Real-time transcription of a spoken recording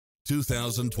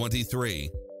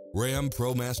2023 Ram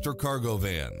ProMaster Cargo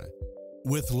Van.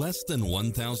 With less than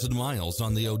 1,000 miles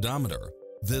on the odometer,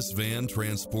 this van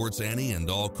transports any and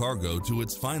all cargo to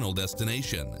its final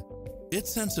destination.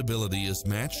 Its sensibility is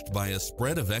matched by a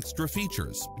spread of extra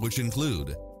features, which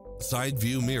include side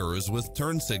view mirrors with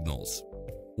turn signals,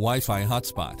 Wi-Fi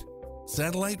hotspot,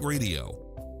 satellite radio,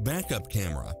 backup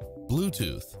camera,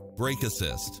 Bluetooth, brake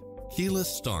assist, keyless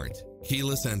start,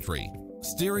 keyless entry,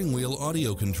 steering wheel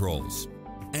audio controls,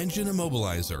 engine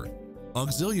immobilizer,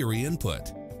 auxiliary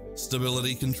input,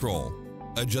 stability control,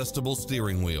 adjustable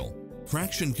steering wheel,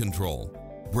 traction control,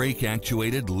 brake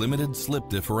actuated limited slip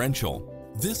differential.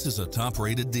 This is a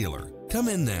top-rated dealer. Come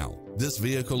in now. This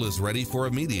vehicle is ready for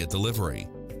immediate delivery.